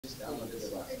So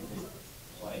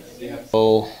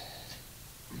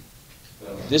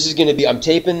this is going to be, I'm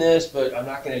taping this, but I'm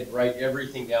not going to write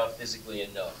everything down physically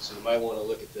in notes. So you might want to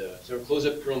look at the, so close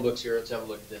up Chromebooks here. Let's have a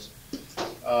look at this.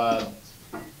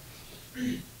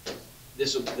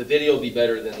 The video will be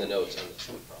better than the notes on this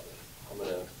one probably. I'm going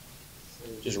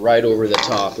to just write over the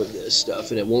top of this stuff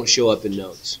and it won't show up in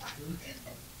notes.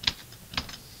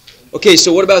 Okay,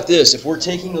 so what about this? If we're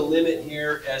taking a limit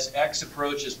here as x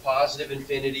approaches positive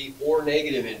infinity or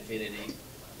negative infinity,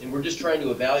 and we're just trying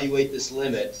to evaluate this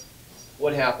limit,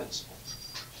 what happens?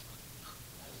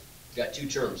 Got two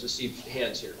terms. Let's see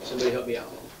hands here. Somebody help me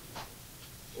out.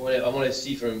 I want to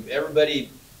see from everybody,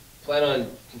 plan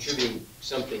on contributing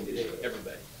something today.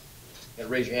 Everybody. Got to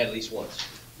raise your hand at least once.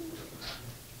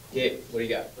 Okay, what do you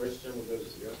got? First term will go to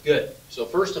 0. Good. So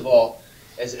first of all,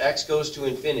 as x goes to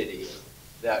infinity,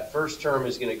 that first term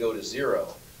is going to go to 0.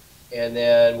 And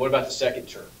then what about the second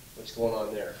term? What's going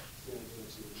on there?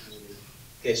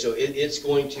 Okay, so it's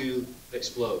going to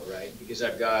explode, right? Because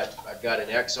I've got an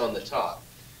x on the top.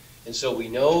 And so we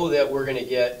know that we're going to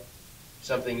get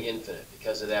something infinite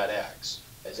because of that x.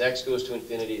 As x goes to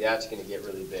infinity, that's going to get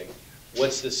really big.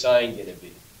 What's the sign going to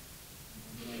be?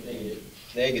 Negative.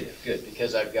 Negative, good,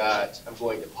 because I'm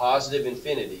going to positive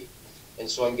infinity. And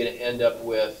so I'm going to end up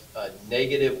with a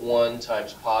 -1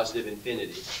 times positive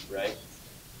infinity, right?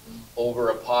 Over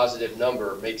a positive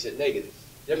number makes it negative.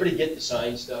 Did everybody get the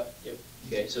sign stuff? Yep.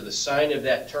 Okay, so the sign of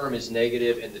that term is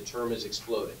negative and the term is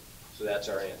exploding. So that's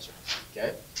our answer,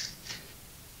 okay?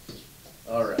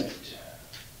 All right.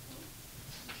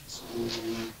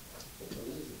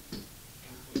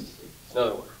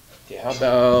 Another one. Okay, how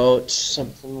about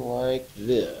something like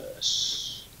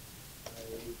this?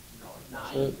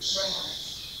 Oops.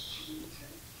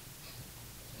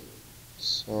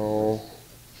 So,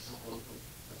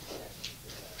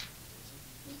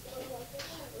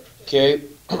 okay,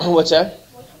 what's that?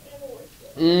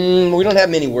 We don't have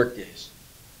many work days.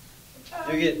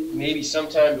 You get maybe some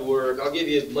time to work. I'll give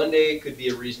you Monday could be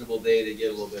a reasonable day to get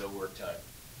a little bit of work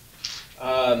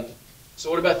time. So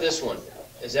what about this one?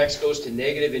 As x goes to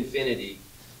negative infinity,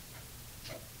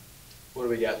 what do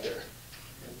we got there?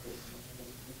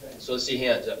 So let's see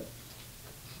hands up.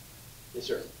 Yes,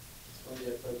 sir.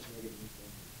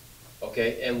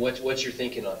 Okay, and what's your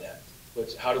thinking on that?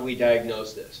 How do we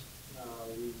diagnose this?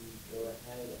 We go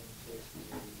ahead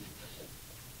and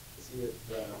see if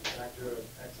the factor of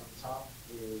x on top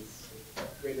is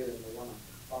greater than the one on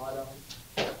the bottom.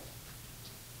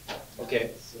 Okay.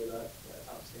 So that the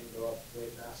top's going to go up way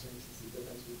faster, and since the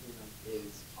difference between them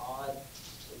is odd,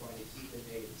 we're going to keep the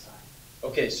negative sign.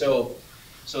 Okay, so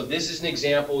this is an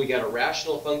example. We got a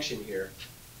rational function here.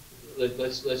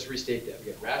 Let's restate that.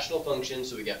 We got rational functions,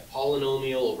 so we got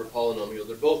polynomial over polynomial.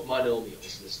 They're both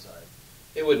monomials this time.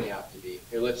 They wouldn't have to be.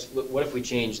 Here, what if we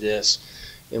change this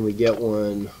and we get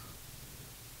one?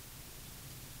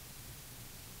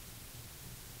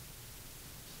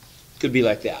 Could be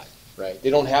like that, right? They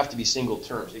don't have to be single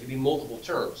terms. They could be multiple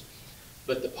terms.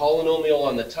 But the polynomial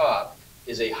on the top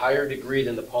is a higher degree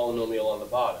than the polynomial on the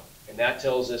bottom. And that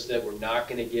tells us that we're not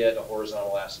going to get a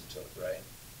horizontal asymptote, right?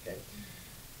 Okay.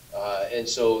 And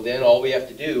so then all we have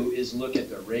to do is look at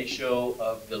the ratio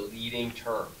of the leading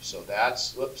term. So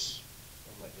that's, whoops,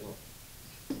 what am I doing?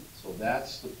 So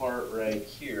that's the part right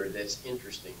here that's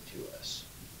interesting to us,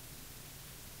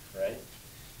 right?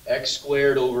 X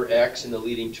squared over x in the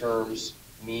leading terms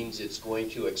means it's going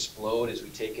to explode as we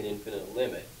take an infinite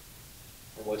limit.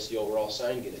 And what's the overall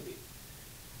sign going to be?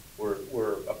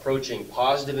 We're approaching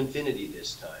positive infinity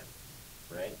this time,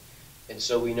 right? And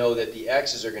so we know that the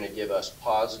x's are going to give us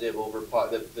positive over,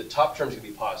 the top term's going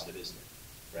to be positive, isn't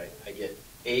it? Right? I get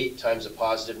 8 times a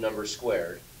positive number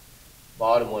squared.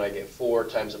 Bottom one I get 4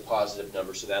 times a positive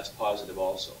number, so that's positive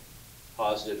also.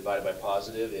 Positive divided by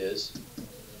positive is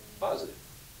positive.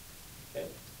 Okay,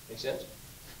 make sense?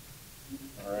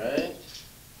 All right.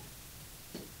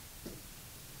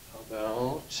 How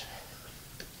about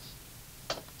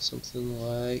something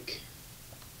like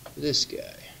this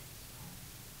guy?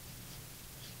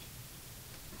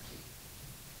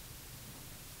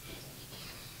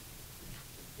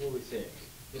 What do we think?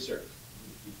 Yes, sir.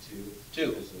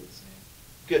 2.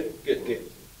 Good.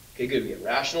 Okay, good. We get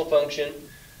rational function,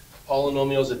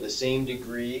 polynomials at the same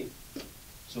degree.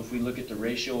 So if we look at the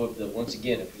ratio of once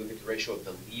again, if we look at the ratio of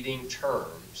the leading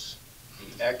terms,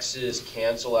 the x's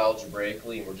cancel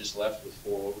algebraically, and we're just left with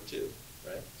 4 over 2,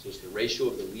 right? So it's the ratio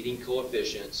of the leading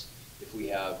coefficients if we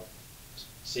have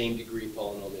same degree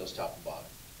polynomials top and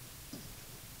bottom.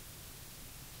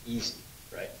 Easy,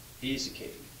 right? Piece of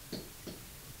cake.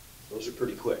 Those are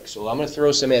pretty quick. So I'm going to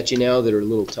throw some at you now that are a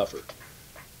little tougher.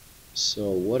 So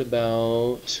what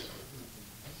about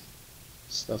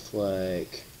stuff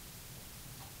like,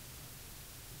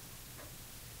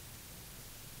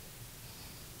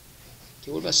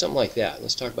 okay, what about something like that?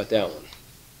 Let's talk about that one.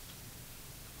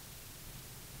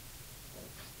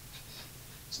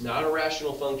 It's not a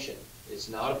rational function. It's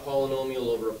not a polynomial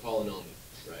over a polynomial,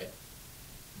 right?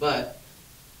 But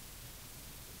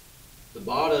the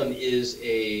bottom is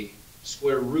a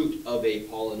square root of a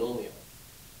polynomial,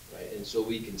 right? And so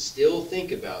we can still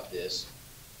think about this.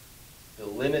 The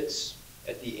limits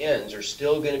at the ends are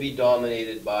still going to be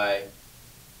dominated by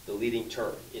the leading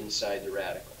term inside the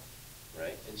radical,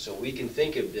 right? And so we can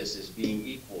think of this as being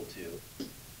equal to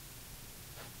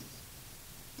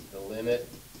the limit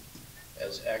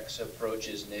as x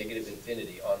approaches negative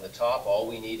infinity. On the top, all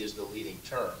we need is the leading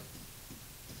term.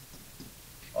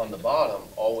 On the bottom,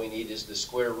 all we need is the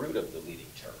square root of the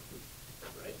leading term,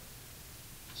 right?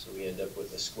 So we end up with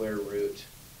the square root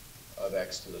of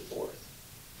x to the fourth.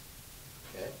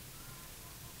 Okay?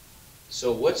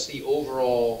 So what's the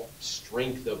overall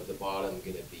strength of the bottom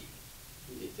going to be?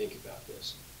 When you think about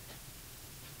this.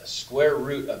 A square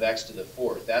root of x to the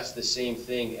fourth, that's the same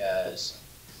thing as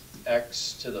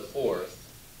x to the fourth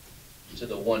to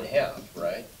the 1/2,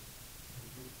 right?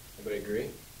 Everybody agree?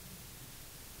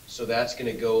 So that's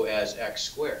going to go as x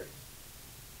squared,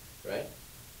 right?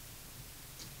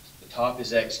 The top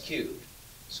is x cubed.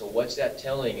 So what's that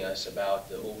telling us about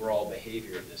the overall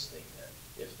behavior of this thing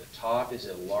then? If the top is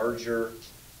a larger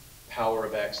power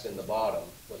of x than the bottom,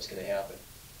 what's going to happen?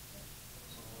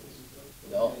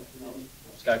 No,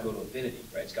 it's got to go to infinity,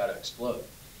 right? It's got to explode.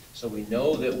 So we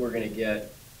know that we're going to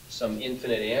get some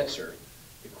infinite answer.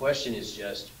 The question is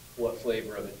just what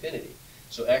flavor of infinity.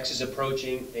 So x is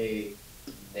approaching a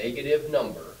negative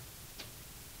number.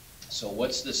 So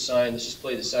what's the sign? Let's just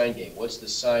play the sign game. What's the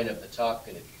sign of the top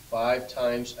going to be? 5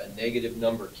 times a negative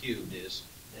number cubed is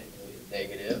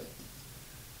negative.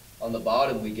 On the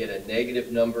bottom, we get a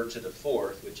negative number to the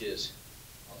fourth, which is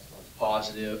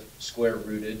positive. Square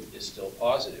rooted is still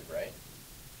positive, right?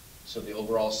 So the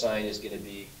overall sign is going to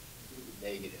be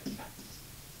negative.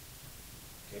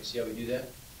 Okay, see how we do that?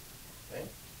 Okay.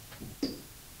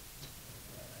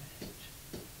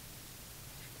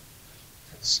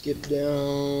 Let's skip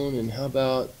down, and how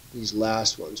about these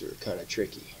last ones are kind of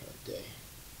tricky, aren't they?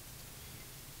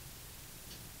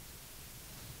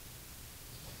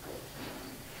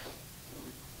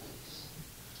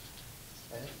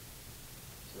 Okay.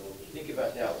 So think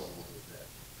about that one a little bit.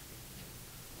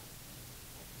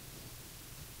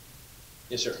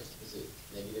 Yes, sir. Is it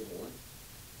 -1?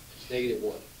 It's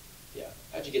 -1. Yeah.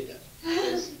 How'd you get that?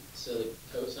 So the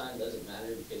cosine doesn't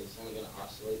matter because it's only going to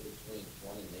oscillate between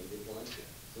 1 and -1.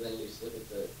 So then you just look at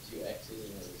the two x's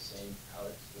and they're the same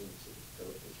power, so you see the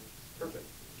coefficient. Perfect.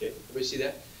 Okay, everybody see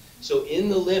that? So in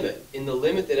the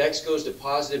limit that x goes to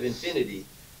positive infinity,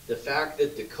 the fact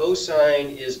that the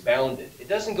cosine is bounded, it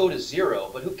doesn't go to 0,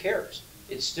 but who cares?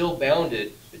 It's still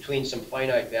bounded between some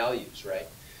finite values, right?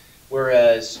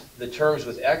 Whereas the terms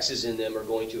with x's in them are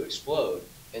going to explode.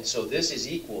 And so this is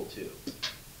equal to,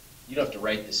 you don't have to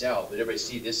write this out, but everybody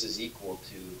see this is equal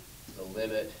to the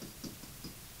limit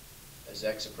as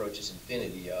x approaches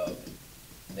infinity of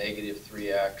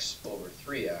 -3x over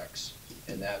 3x,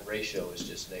 and that ratio is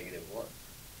just -1.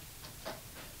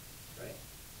 Right?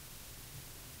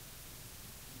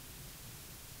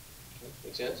 Okay,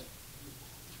 make sense?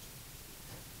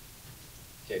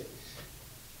 Okay.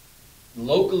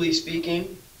 Locally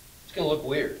speaking, it's going to look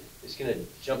weird. It's going to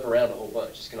jump around a whole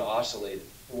bunch. It's going to oscillate.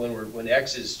 When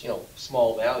x is,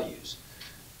 small values,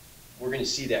 we're going to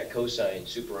see that cosine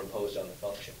superimposed on the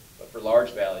function. But for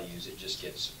large values, it just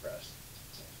gets suppressed.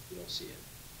 You don't see it.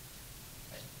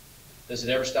 Does it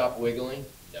ever stop wiggling?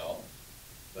 No.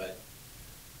 But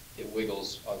it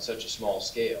wiggles on such a small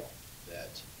scale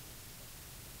that,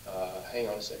 hang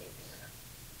on a second here.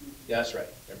 Yeah, that's right.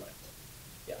 Never mind.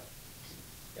 Yeah.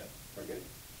 Yeah, we're good.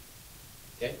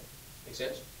 Okay? Make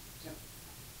sense?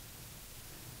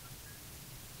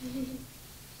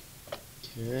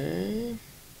 Okay.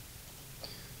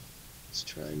 Let's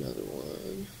try another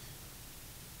one.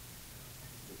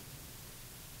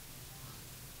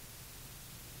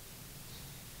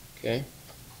 Okay. How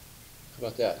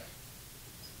about that?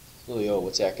 Julio,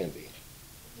 what's that going to be?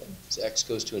 As x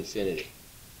goes to infinity.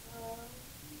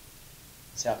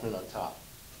 What's happening on top?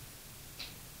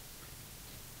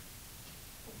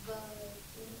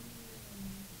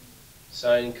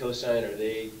 Sine and cosine, are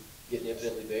they getting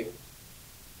infinitely big?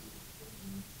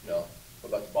 No. What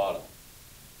about the bottom?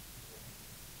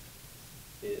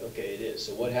 Okay, it is.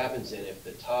 So what happens then if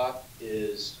the top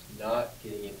is not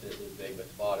getting infinitely big, but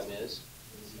the bottom is?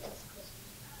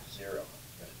 0.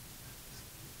 Right.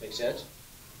 Make sense?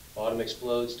 Bottom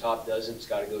explodes, top doesn't, it's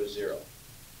gotta go to 0.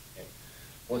 Okay.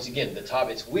 Once again, the top,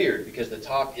 it's weird because the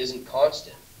top isn't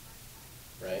constant,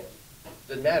 right?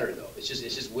 Doesn't matter though, it's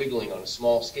just wiggling on a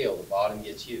small scale, the bottom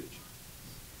gets huge.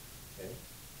 Okay.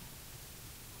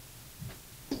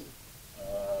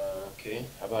 Okay,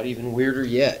 how about even weirder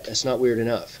yet? That's not weird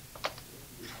enough.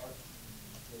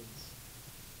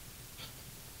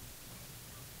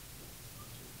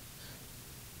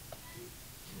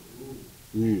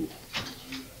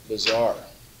 Bizarre.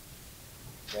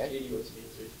 Okay.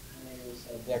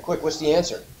 Yeah, quick, what's the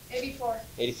answer? 84.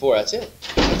 84, that's it.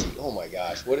 Oh my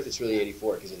gosh, what if it's really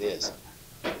 84? Because it is.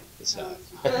 It's not.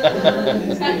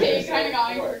 It's not that you're kind of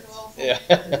going for a little.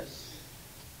 Yeah.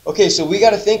 Okay, so we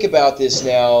got to think about this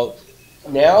now.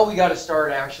 Now we got to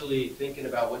start actually thinking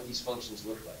about what these functions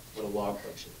look like, what a log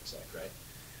function looks like, right?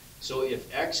 So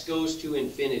if x goes to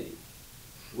infinity,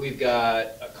 we've got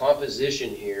a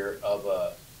composition here of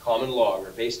a common log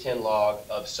or base 10 log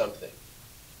of something,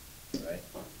 right?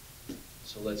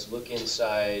 So let's look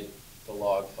inside the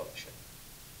log function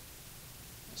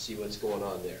and see what's going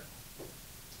on there.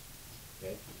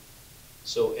 Okay?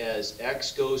 So as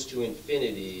x goes to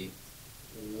infinity,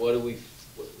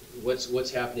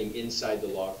 what's happening inside the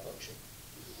log function?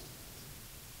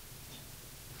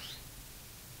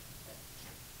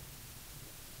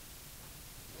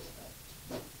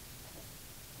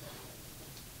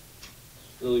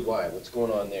 Lily, why? What's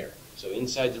going on there? So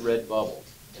inside the red bubble,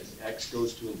 as x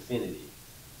goes to infinity,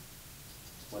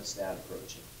 what's that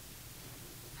approaching?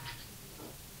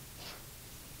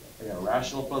 I got a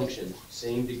rational function,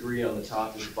 same degree on the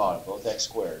top as the bottom, both x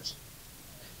squareds.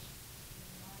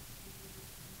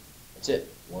 That's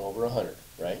it, 1 over 100,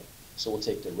 right? So we'll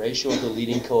take the ratio of the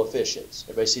leading coefficients.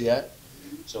 Everybody see that?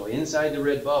 So inside the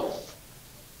red bubble,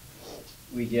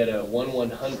 we get a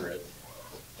 1/100th,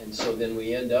 and so then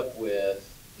we end up with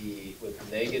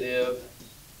negative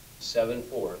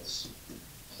 7/4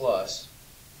 plus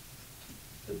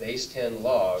the base 10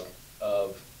 log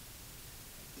of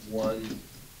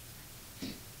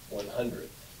 1/100th.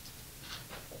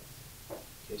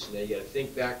 Okay, so now you got to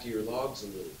think back to your logs a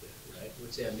little bit, right?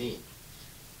 What's that mean?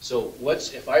 So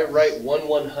if I write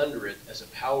 1/100th as a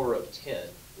power of 10,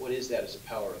 what is that as a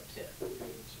power of 10?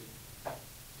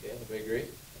 Okay, everybody agree?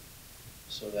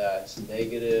 So that's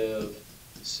negative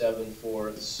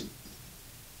 7/4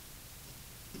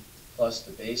 plus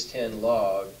the base 10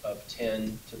 log of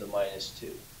 10 to the minus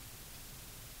 2.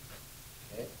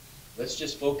 Okay, let's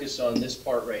just focus on this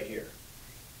part right here.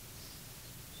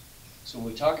 So when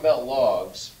we talk about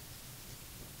logs,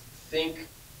 think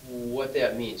what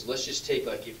that means. Let's just take,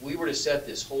 like, if we were to set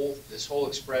this whole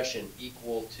expression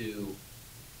equal to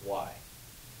y.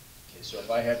 Okay, so if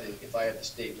I have the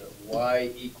statement y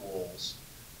equals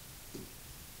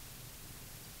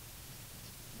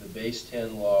the base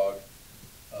 10 log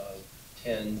of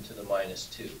 10 to the minus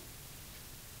 2.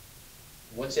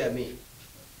 What's that mean?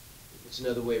 What's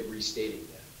another way of restating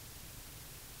that?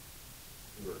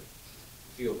 Remember,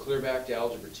 if you go clear back to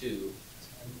algebra 2.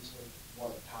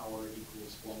 What power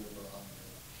equals 1 over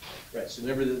 100. Right, so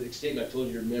remember the statement I told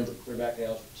you to remember, clear back to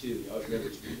algebra 2. You always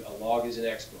remember a log is an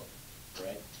exponent,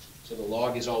 right? So the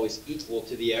log is always equal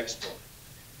to the exponent.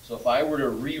 So if I were to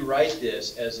rewrite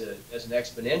this as an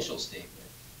exponential statement,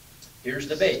 here's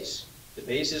the base. The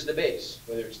base is the base,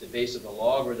 whether it's the base of the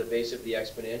log or the base of the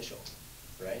exponential,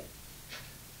 right?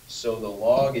 So the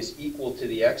log is equal to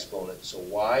the exponent, so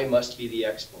y must be the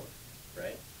exponent,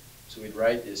 right? So we'd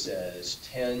write this as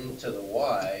 10 to the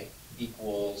y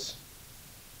equals,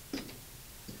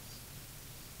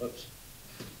 whoops,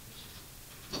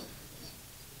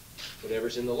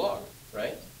 whatever's in the log,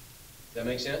 right? Does that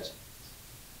make sense?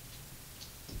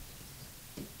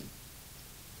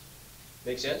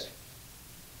 Make sense?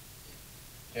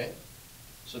 Okay,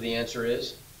 so the answer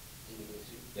is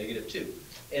negative 2.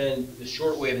 And the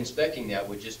short way of inspecting that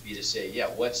would just be to say, yeah,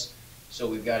 so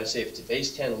we've got to say if it's a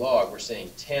base 10 log, we're saying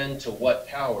 10 to what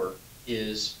power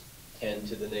is 10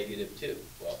 to the negative 2?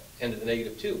 Well, 10 to the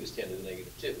negative 2 is 10 to the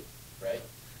negative 2, right?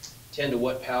 10 to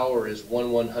what power is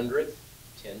 1/100th?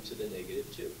 10 to the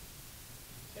negative 2.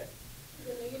 Okay.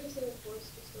 The negative 7/4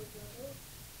 just goes down.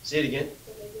 Say it again.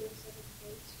 The negative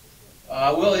 7/4 just goes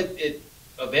down. Well,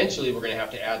 eventually we're going to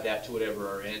have to add that to whatever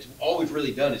our answer. All we've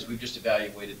really done is we've just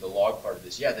evaluated the log part of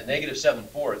this. Yeah, the negative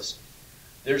 7/4,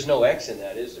 there's no x in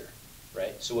that, is there?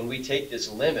 Right? So when we take this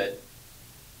limit,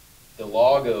 the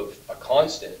log of a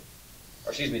constant,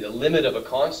 or excuse me, the limit of a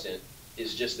constant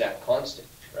is just that constant,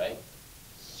 right?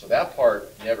 So that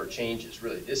part never changes,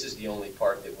 really. This is the only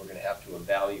part that we're going to have to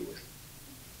evaluate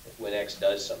when x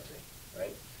does something,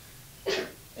 right?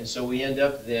 And so we end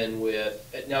up then with,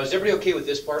 now is everybody okay with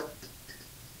this part?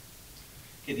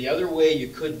 Okay, the other way you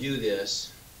could do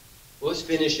this, well, let's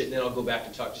finish it and then I'll go back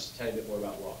and talk just a tiny bit more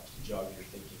about logs, to jog your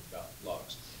thinking about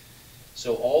logs.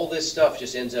 So all this stuff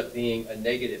just ends up being a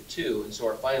 -2, and so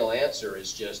our final answer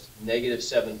is just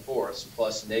 -7/4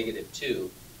 plus -2.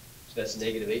 So that's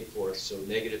 -8/4, so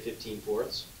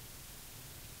 -15/4.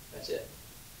 That's it.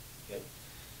 Okay.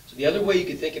 So the other way you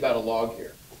can think about a log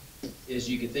here is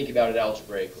you can think about it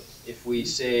algebraically. If we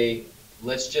say,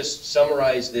 let's just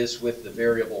summarize this with the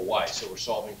variable y, so we're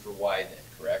solving for y then,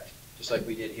 correct? Just like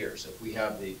we did here. So if we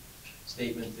have the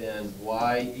statement then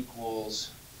y equals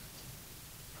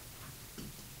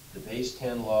the base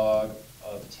 10 log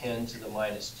of 10 to the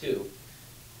 -2,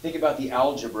 think about the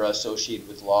algebra associated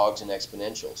with logs and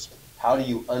exponentials. How do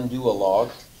you undo a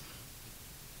log?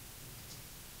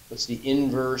 What's the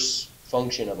inverse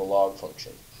function of a log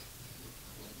function?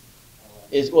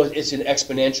 It's an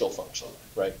exponential function,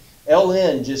 right?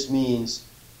 ln just means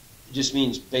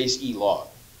base e log.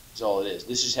 That's all it is.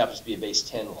 This just happens to be a base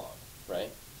 10 log, right?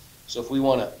 So if we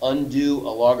want to undo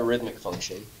a logarithmic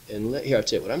function, and here I'll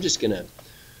tell you what,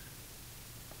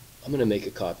 I'm gonna make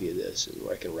a copy of this and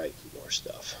where I can write more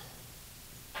stuff.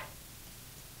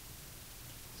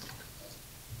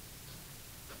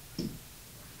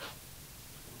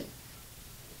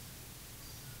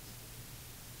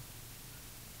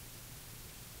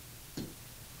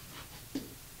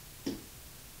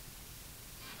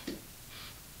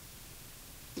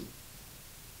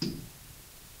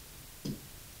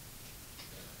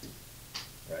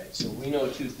 Right, so we know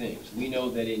two things. We know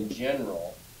that in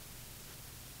general,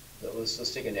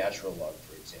 let's take a natural log,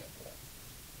 for example.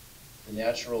 The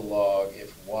natural log,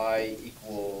 if y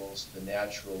equals the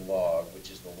natural log, which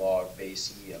is the log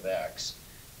base e of x,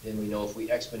 then we know if we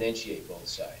exponentiate both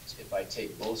sides. If I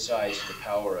take both sides to the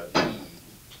power of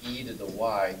e to the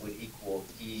y would equal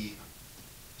e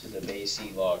to the base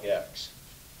e log x.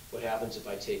 What happens if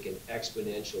I take an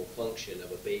exponential function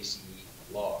of a base e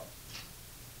log?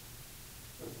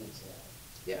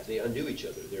 Yeah, they undo each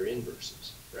other. They're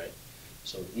inverses, right?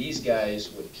 So these guys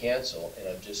would cancel, and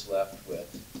I'm just left with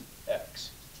x.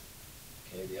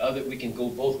 Okay, we can go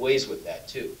both ways with that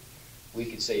too. We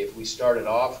could say if we started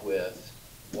off with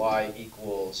y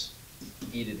equals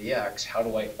e to the x, how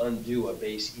do I undo a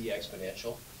base e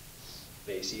exponential?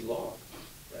 Base e log,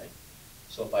 right?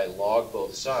 So if I log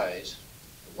both sides,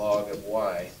 the log of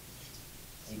y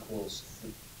equals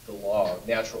the log,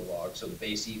 natural log, so the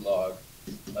base e log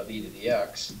of e to the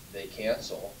x, they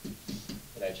cancel,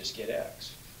 and I just get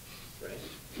x, right?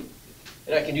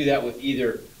 And I can do that with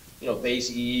either, base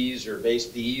e's or base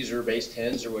b's or base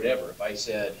 10s or whatever. If I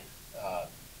said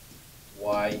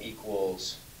y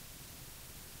equals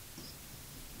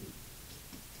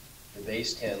the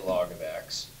base 10 log of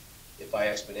x, if I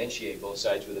exponentiate both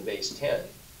sides with a base 10,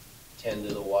 10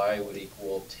 to the y would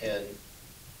equal 10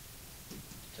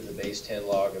 to the base 10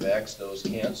 log of x. Those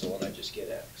cancel, and I just get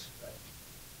x.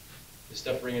 Is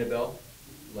stuff ringing a bell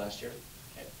last year?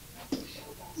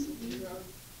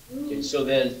 Okay, so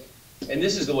then, and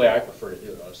this is the way I prefer to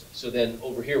do it, honestly. So then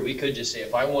over here, we could just say,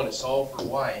 if I want to solve for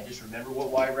y, and just remember what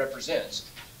y represents,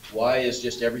 y is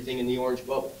just everything in the orange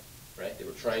bubble, right? They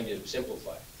were trying to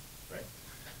simplify, right?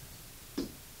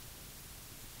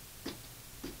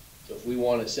 So if we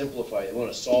want to simplify, we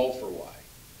want to solve for y,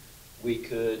 we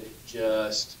could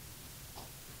just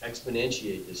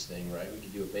exponentiate this thing, right? We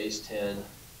could do a base 10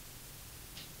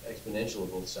 exponential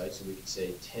of both sides, so we could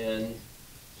say 10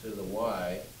 to the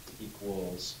y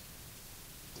equals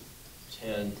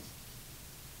 10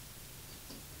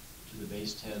 to the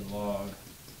base 10 log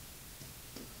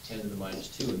 10 to the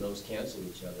 -2, and those cancel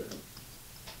each other.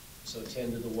 So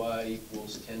 10 to the y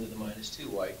equals 10 to the -2,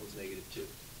 y equals -2.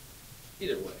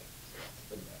 Either way,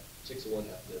 doesn't matter. 6 of one,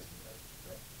 half doesn't matter,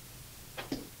 right?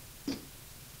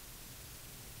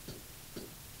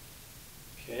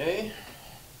 Okay.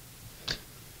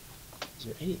 Is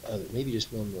there any other, maybe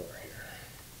just one more here.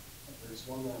 There's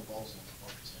one that involves an arctan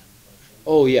function.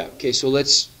 Oh, yeah, okay, so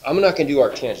I'm not gonna do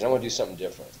arctangent, I wanna do something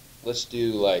different. Let's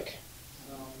do like,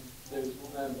 There's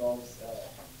one that involves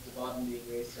the bottom being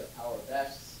raised to the power of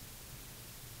x.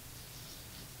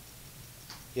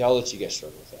 yeah, I'll let you guys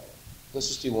struggle with that one. Let's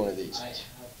just do one of these. I have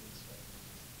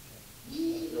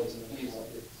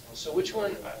So which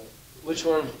one,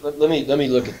 let me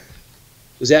look at,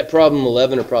 was that problem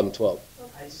 11 or problem 12?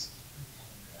 I just.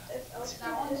 If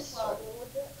that one is well,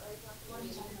 with it,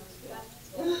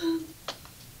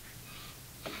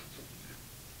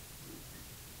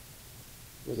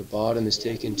 Where the bottom is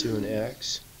taken to an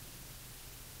x.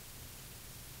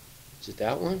 Is it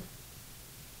that one?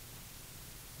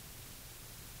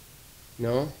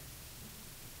 No?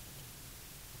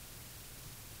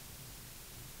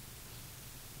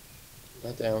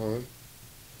 Not that one.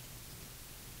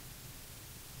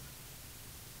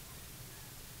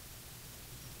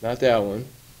 Not that one.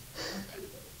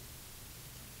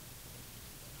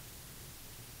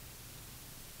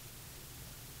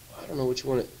 I don't know which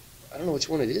one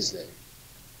it is then.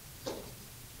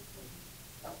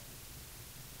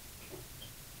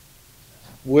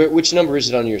 Which number is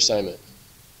it on your assignment?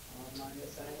 My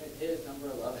assignment is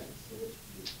number 11.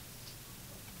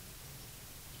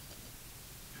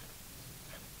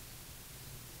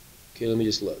 Okay, let me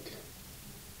just look.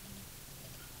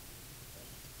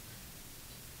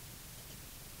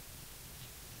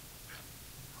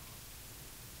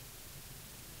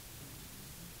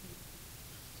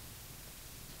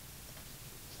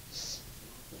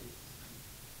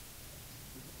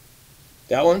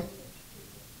 That one?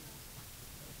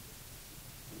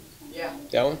 Yeah.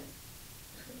 That one?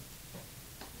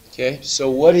 Okay, so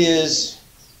what is,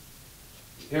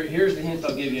 here's the hint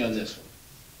I'll give you on this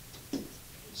one.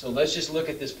 So let's just look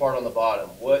at this part on the bottom.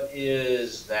 What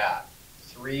is that?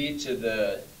 3 to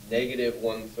the negative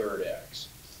 1/3 x.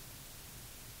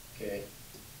 Okay,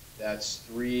 that's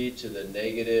 3 to the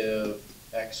negative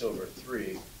x over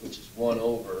 3, which is 1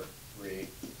 over 3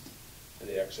 to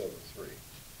the x over 3.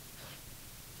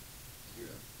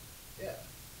 Yeah.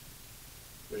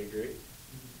 Would you agree?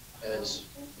 As,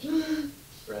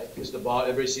 right, because the bottom,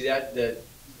 everybody see that? That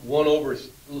 1 over,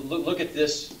 look at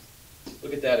this,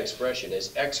 look at that expression.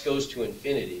 As x goes to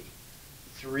infinity,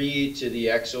 3 to the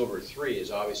x over 3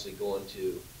 is obviously going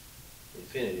to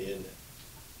infinity, isn't it?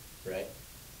 Right?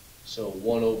 So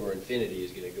 1 over infinity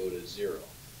is going to go to 0.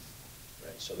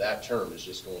 Right? So that term is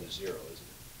just going to 0, isn't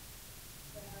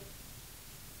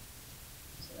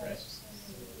it? Right.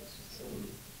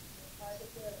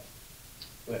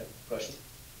 Go ahead, question?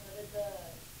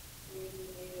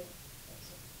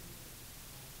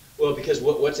 Well, because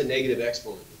what's a negative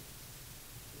exponent?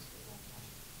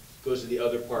 Goes to the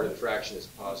other part of the fraction that's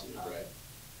positive, right?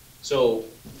 So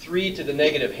 3 to the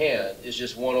negative hand is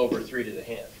just 1 over 3 to the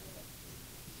hand.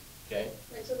 Okay?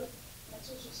 Right, so the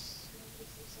answer is just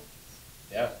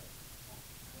Yeah.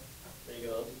 There you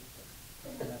go.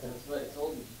 That's what it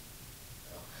told me.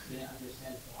 Didn't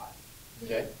understand why.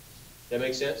 Okay? That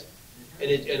makes sense?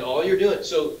 And all you're doing,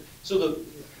 so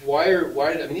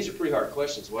I mean, these are pretty hard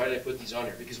questions. Why did I put these on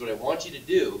here? Because what I want you to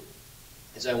do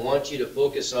is I want you to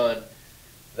focus on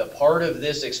the part of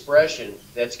this expression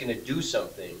that's going to do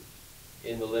something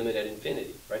in the limit at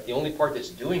infinity, right? The only part that's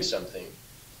doing something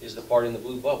is the part in the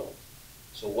blue bubble.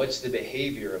 So what's the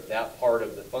behavior of that part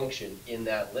of the function in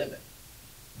that limit,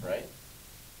 right?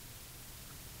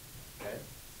 Okay?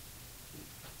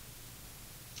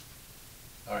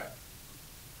 All right.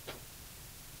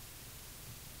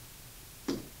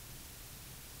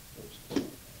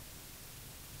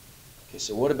 Okay,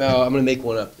 so what about, I'm going to make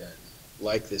one up then,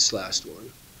 like this last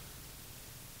one.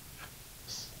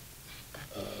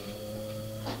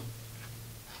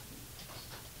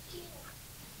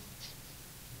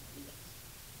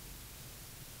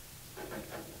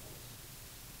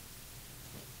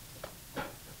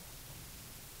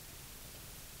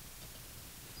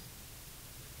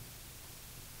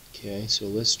 Okay, so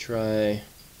let's try.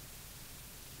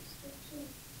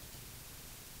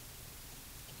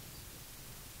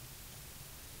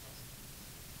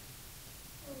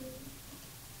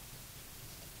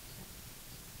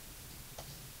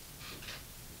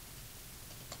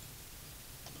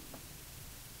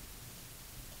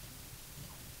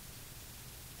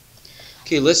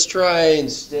 Okay, let's try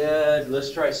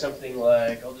something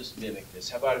like, I'll just mimic this.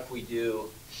 How about if we do,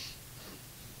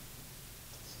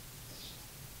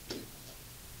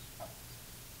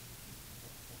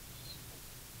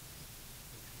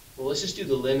 well, let's just do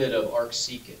the limit of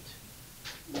arcsecant.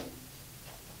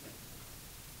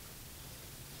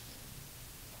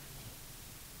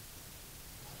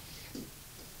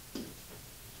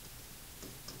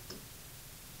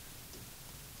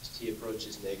 As t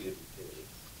approaches negative infinity.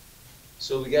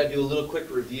 So we got to do a little quick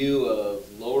review of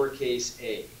lowercase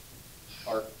a,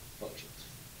 arc functions,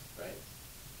 right?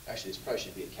 Actually, this probably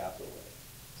should be a capital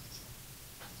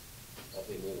A.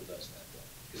 Hopefully Moodle does that,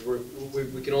 because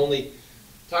we can only,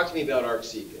 talk to me about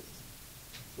arcsecant.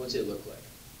 What's it look like?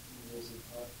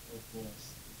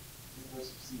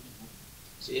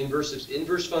 So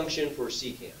inverse function for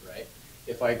secant, right?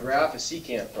 If I graph a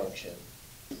secant function,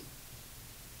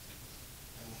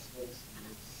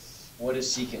 what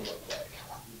does secant look like?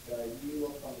 You've got a U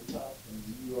up on the top and a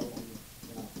U up on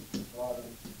the bottom.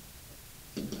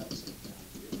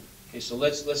 Okay, so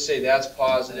let's say that's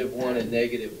 +1 and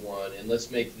 -1, and let's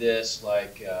make this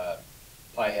like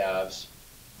pi halves,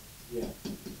 Yeah.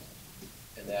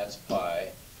 and that's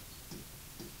pi,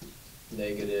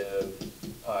 negative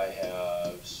pi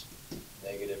halves,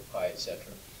 negative pi, etc.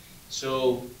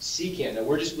 So secant, now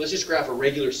let's just graph a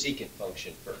regular secant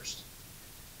function first,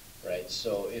 right?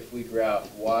 So if we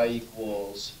graph y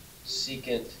equals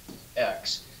secant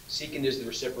x, secant is the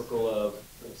reciprocal of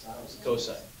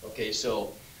cosine. Okay,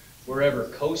 so wherever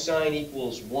cosine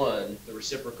equals 1, the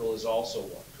reciprocal is also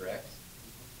 1, correct?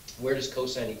 Where does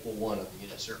cosine equal 1 on the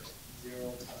unit circle?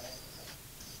 0 pi.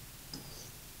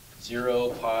 0,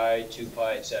 pi, 2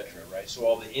 pi, etc., right? So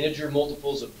all the integer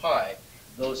multiples of pi,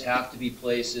 those have to be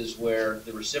places where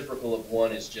the reciprocal of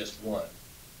 1 is just 1,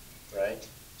 right?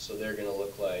 So they're going to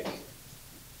look like,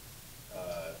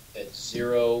 at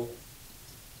 0,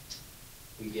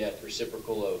 we get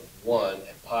reciprocal of 1,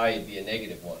 and pi would be a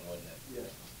negative 1, wouldn't it? Yeah.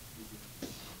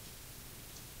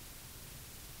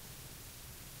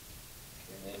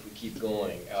 And then if we keep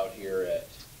going out here at,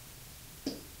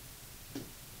 so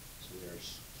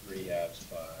there's 3 halves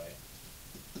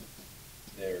pi,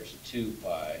 there's 2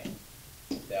 pi,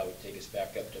 that would take us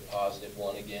back up to positive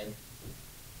 1 again,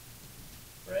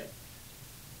 right?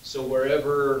 So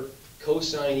wherever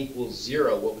cosine equals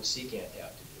 0, what would secant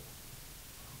have to do?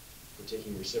 We're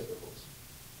taking reciprocals.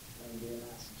 And be an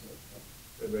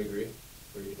asymptote. Everybody agree?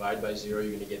 Where you divide by 0,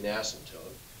 you're going to get an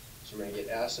asymptote. So we're going to get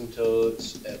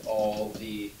asymptotes at all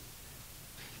the,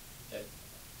 at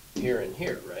here and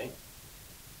here, right?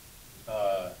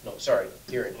 No, sorry,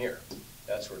 here and here.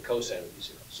 That's where cosine would be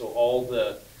 0. So all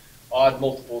the odd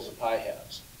multiples of pi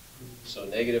halves. So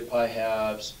negative pi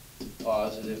halves,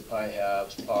 positive pi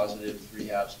halves, positive 3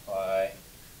 halves pi,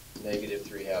 negative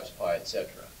 3 halves pi, etc.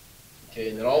 Okay,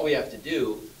 and then all we have to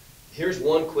do, here's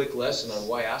one quick lesson on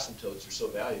why asymptotes are so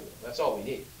valuable. That's all we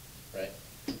need, right?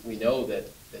 We know that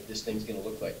this thing's going to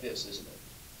look like this, isn't it?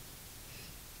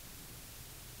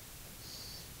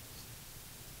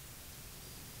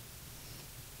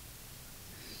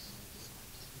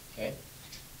 Okay.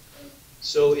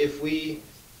 So if we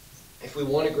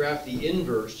want to graph the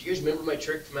inverse, do you guys remember my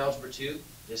trick from Algebra 2?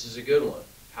 This is a good one.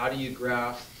 How do you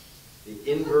graph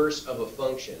the inverse of a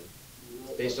function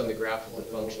based on the graph of the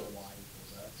function? Y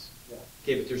equals x. Yeah.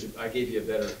 Okay, but I gave you a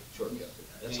better shortcut for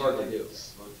that. That's hard to do.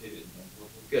 Rotated.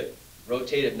 Good.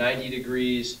 Rotate it 90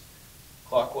 degrees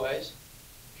clockwise,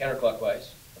 counterclockwise,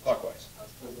 or clockwise.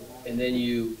 And then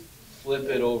you flip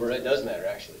it over, it does matter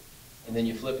actually, and then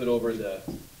you flip it over the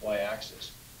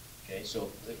y-axis. Okay,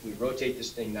 so if we rotate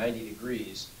this thing 90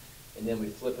 degrees, and then we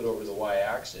flip it over the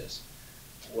y-axis,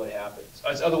 what happens?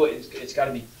 It's other way, it's got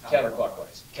to be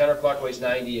counterclockwise. Counterclockwise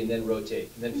 90, and then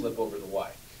rotate, and then flip over the y.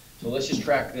 So let's just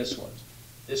track this one.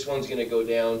 This one's going to go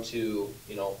down to,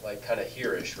 like kind of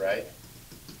here-ish, right?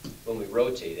 When we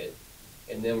rotate it,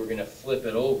 and then we're going to flip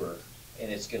it over, and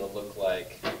it's going to look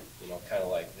like, kind of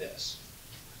like this.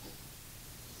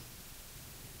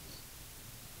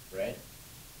 Right?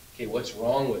 Okay, what's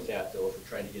wrong with that, though, if we're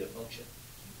trying to get a function?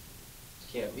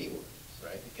 It can't be one,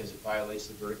 right? Because it violates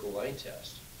the vertical line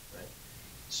test, right?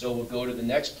 So we'll go to the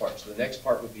next part. So the next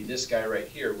part would be this guy right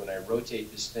here. When I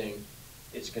rotate this thing,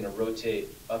 it's going to rotate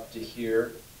up to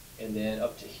here and then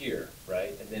up to here,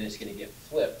 right? And then it's going to get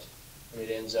flipped, and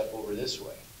it ends up over this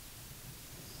way,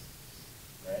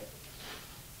 right?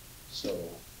 So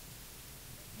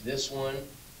this one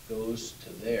goes to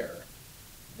there.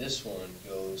 This one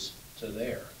goes to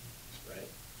there, right?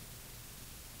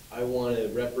 I want to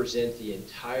represent the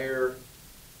entire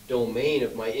domain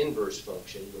of my inverse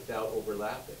function without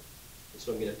overlapping. And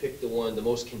so I'm going to pick the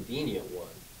most convenient one,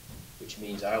 which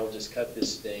means I will just cut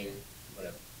this thing, I'm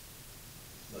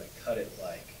going to cut it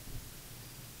like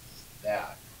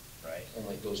that, right?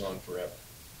 Only it goes on forever.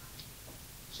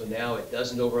 So now it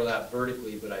doesn't overlap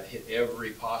vertically, but I've hit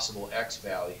every possible x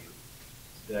value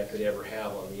that I could ever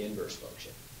have on the inverse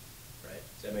function, right?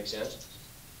 Does that make sense?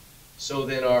 So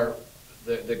then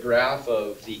the graph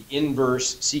of the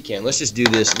inverse secant, let's just do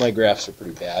this. My graphs are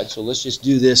pretty bad, so let's just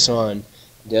do this on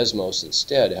Desmos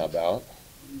instead. How about?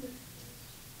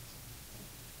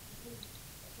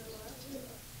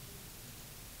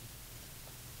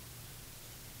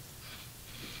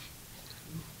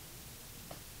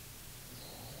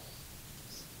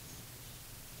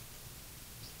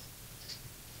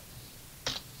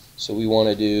 So we want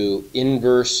to do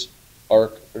inverse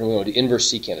arc, or we want to do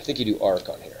inverse secant. I think you do arc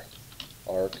on here.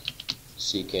 Arc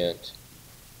secant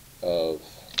of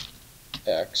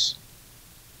x.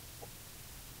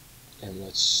 And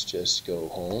let's just go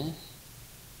home.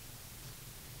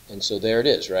 And so there it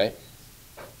is, right?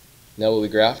 Now what we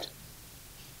graphed?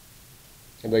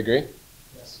 Everybody agree?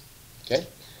 Yes. Okay.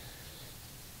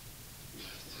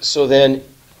 So then,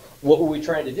 what were we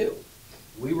trying to do?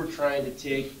 we were trying to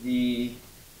take the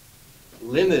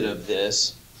limit of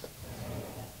this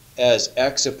as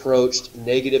x approached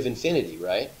negative infinity,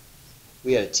 right?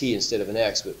 We had a t instead of an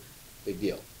x, but big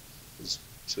deal. Just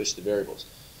switch the variables.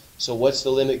 So what's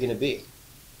the limit going to be?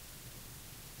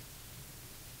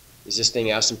 Is this thing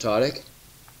asymptotic?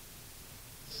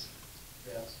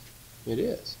 Yes. It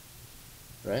is,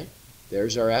 right?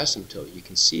 There's our asymptote. You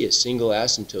can see a single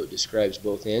asymptote describes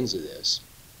both ends of this.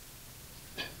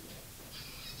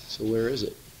 So where is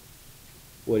it?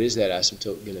 What is that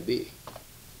asymptote going to be?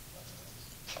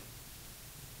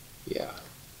 Yeah,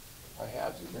 I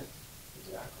have, isn't it?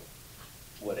 Exactly.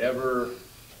 Whatever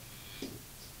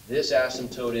this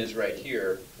asymptote is right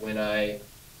here, when I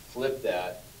flip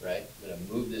that, right, I'm going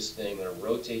to move this thing, I'm going to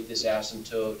rotate this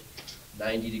asymptote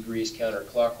 90 degrees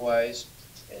counterclockwise,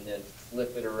 and then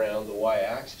flip it around the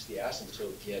y-axis, the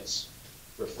asymptote gets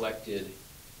reflected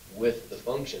with the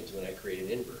functions when I create an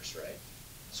inverse, right?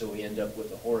 So we end up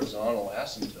with a horizontal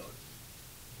asymptote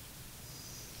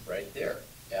right there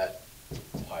at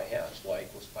pi halves, y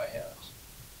equals pi halves.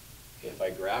 Okay, if I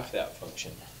graph that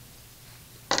function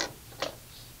on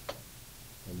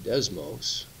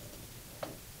Desmos, I'll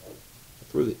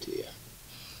prove it to you.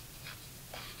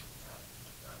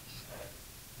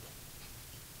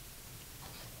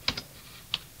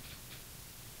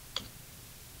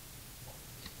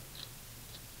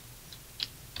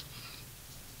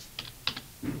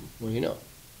 What do you know?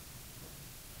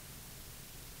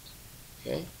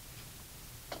 Okay.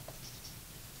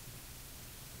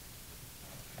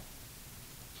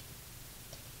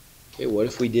 Okay, what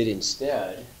if we did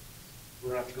instead, we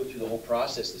don't have to go through the whole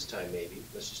process this time maybe,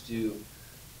 let's just do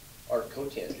arc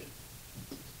cotangent.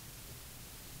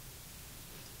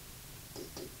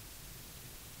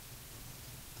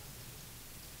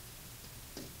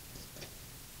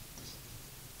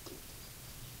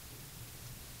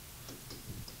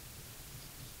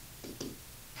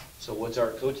 So what's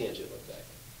arc cotangent look like?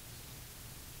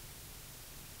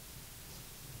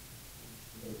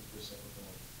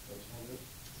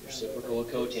 Reciprocal of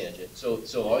cotangent.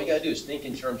 So all you gotta do is think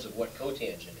in terms of what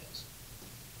cotangent is.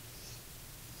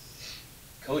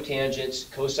 Cotangent's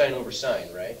cosine over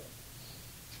sine, right?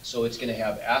 So it's gonna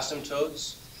have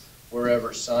asymptotes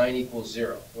wherever sine equals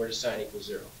 0. Where does sine equal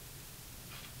 0?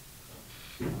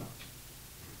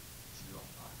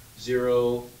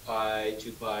 0, pi,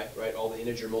 2 pi, right? All the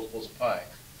integer multiples of pi.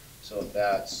 So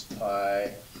that's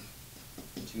pi,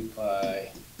 2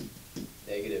 pi,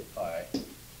 negative pi.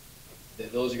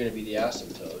 Those are going to be the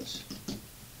asymptotes.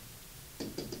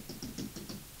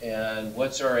 And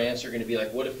what's our answer going to be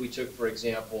like? What if we took, for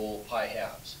example, pi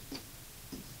halves?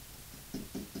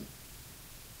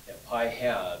 At pi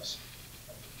halves,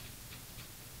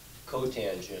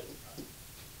 cotangent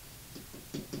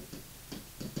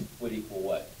would equal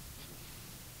what?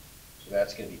 So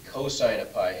that's going to be cosine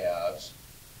of pi halves,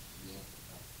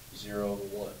 0 over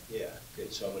 1. Yeah,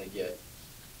 good. So I'm going to get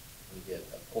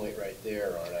a point right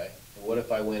there, aren't I? And what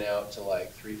if I went out to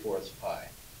like 3/4 pi?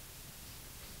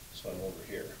 So I'm over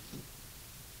here.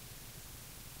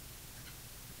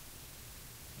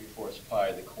 3/4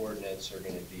 pi, the coordinates are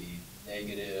going to be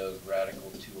negative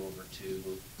radical 2 over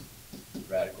 2,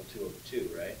 radical 2 over 2,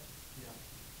 right? Yeah.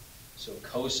 So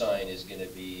cosine is going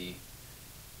to be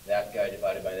that guy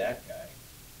divided by that guy.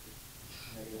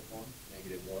 -1.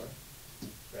 -1,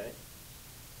 right?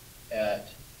 At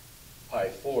pi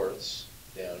fourths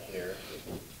down here.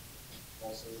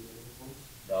 Also -1.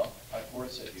 No, pi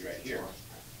fourths would be right here.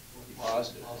 Be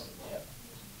positive. Yeah.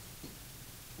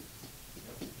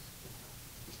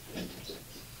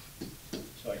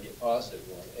 So I get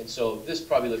 +1. And so this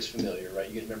probably looks familiar, right?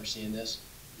 You guys remember seeing this?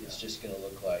 It's just going to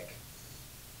look like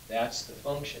that's the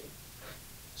function.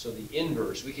 So the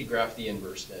inverse, we could graph the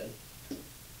inverse then.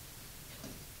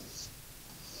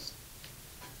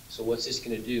 So what's this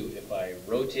going to do? If I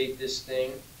rotate this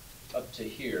thing up to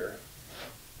here,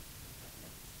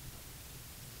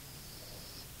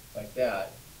 like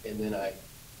that, and then I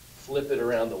flip it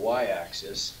around the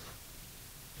y-axis,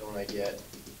 don't I get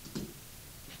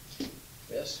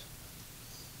this?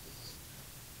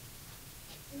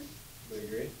 Do you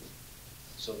agree?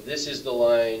 So this is the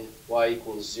line y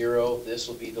equals 0. This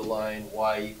will be the line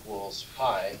y equals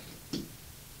pi. Do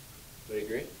you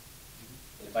agree?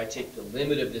 And if I take the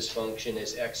limit of this function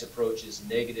as x approaches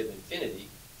negative infinity,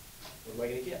 what am I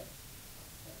going to get?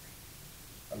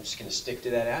 I'm just going to stick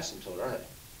to that asymptote, aren't I?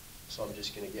 So I'm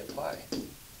just going to get pi.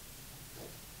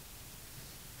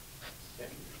 Okay.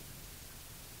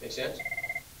 Make sense?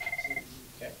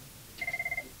 Okay.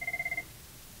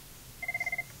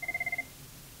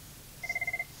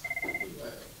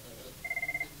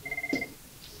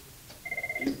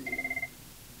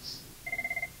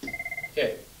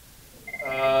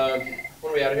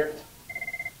 we out of here?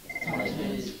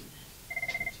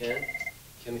 10.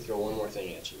 Let me throw one more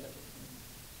thing at you.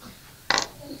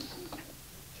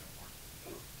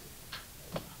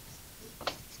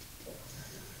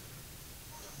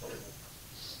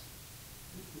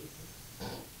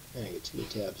 I get 2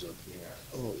 tabs open here.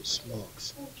 Holy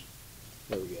smokes.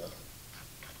 There we go.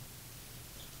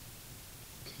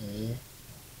 Okay.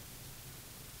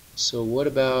 So what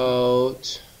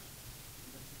about...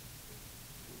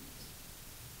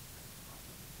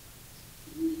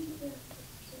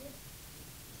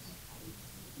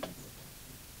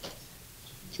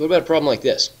 What about a problem like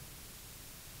this?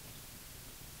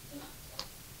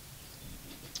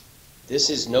 This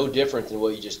is no different than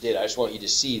what you just did. I just want you to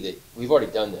see that we've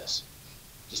already done this.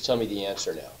 Just tell me the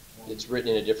answer now. It's written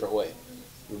in a different way.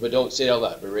 But don't say it out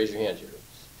loud, but raise your hand here.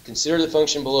 Consider the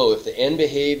function below. If the end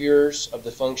behaviors of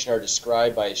the function are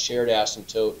described by a shared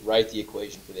asymptote, write the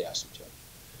equation for the asymptote.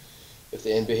 If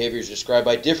the end behaviors are described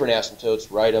by different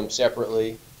asymptotes, write them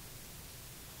separately.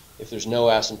 If there's no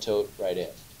asymptote, write in.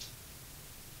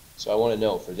 So I want to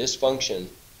know, for this function,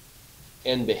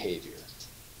 end behavior,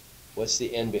 what's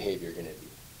the end behavior going to be?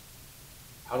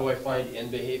 How do I find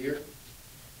end behavior?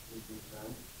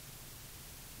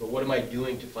 But what am I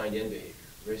doing to find end behavior?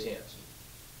 Raise hands.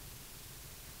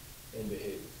 End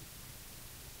behavior.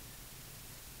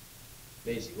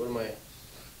 Maisie, what am I?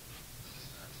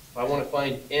 If I want to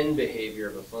find end behavior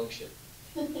of a function,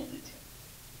 what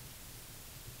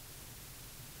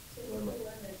am I?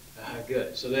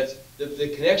 Good. So that's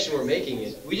the connection we're making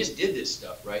is we just did this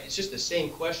stuff, right? It's just the same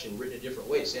question written a different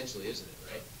way, essentially, isn't it,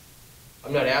 right?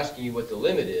 I'm not asking you what the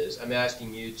limit is. I'm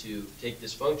asking you to take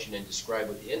this function and describe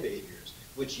what the end behavior is,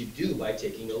 which you do by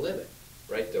taking a limit,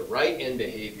 right? The right end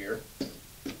behavior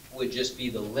would just be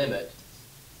the limit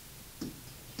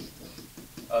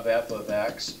of f of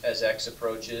x as x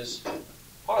approaches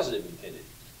positive infinity,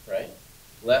 right?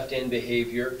 Left end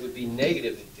behavior would be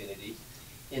negative infinity.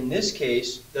 In this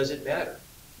case, does it matter?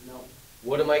 No.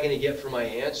 What am I going to get for my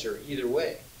answer either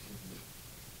way?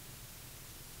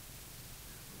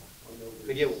 I'm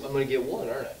going to get 1,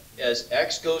 aren't I? As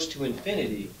x goes to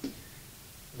infinity,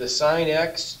 the sine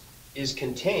x is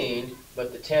contained,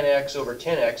 but the 10x over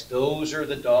 10x, those are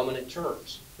the dominant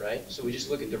terms, right? So we just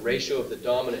look at the ratio of the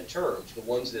dominant terms, the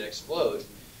ones that explode,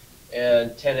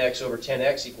 and 10x over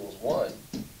 10x equals 1.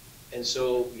 And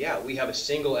so, yeah, we have a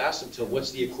single asymptote.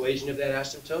 What's the equation of that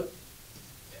asymptote?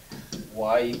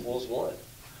 Y equals 1,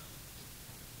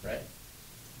 right?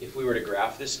 If we were to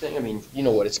graph this thing, I mean, you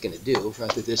know what it's going to do.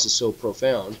 Not that this is so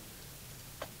profound.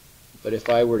 But if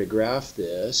I were to graph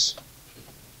this,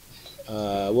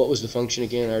 what was the function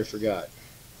again? I already forgot.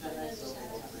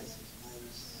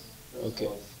 Okay.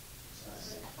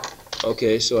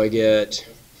 Okay, so I get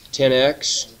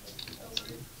 10x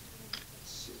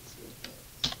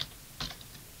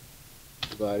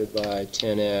divided by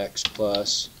 10x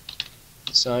plus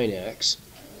sine x.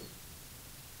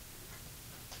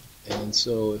 And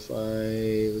so if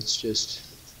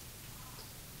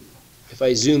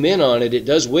I zoom in on it, it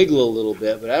does wiggle a little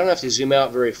bit, but I don't have to zoom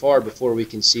out very far before we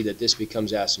can see that this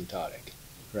becomes asymptotic,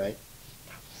 right?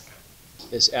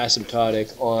 It's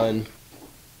asymptotic on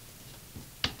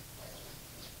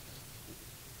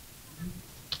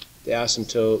the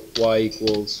asymptote y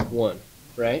equals 1,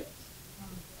 right?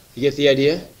 You get the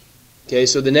idea? Okay,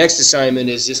 so the next assignment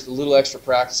is just a little extra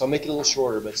practice. I'll make it a little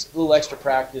shorter, but it's a little extra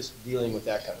practice dealing with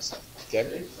that kind of stuff.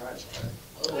 Okay?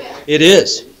 It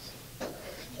is.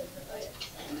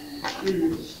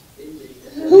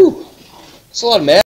 Whew. It's a lot of math.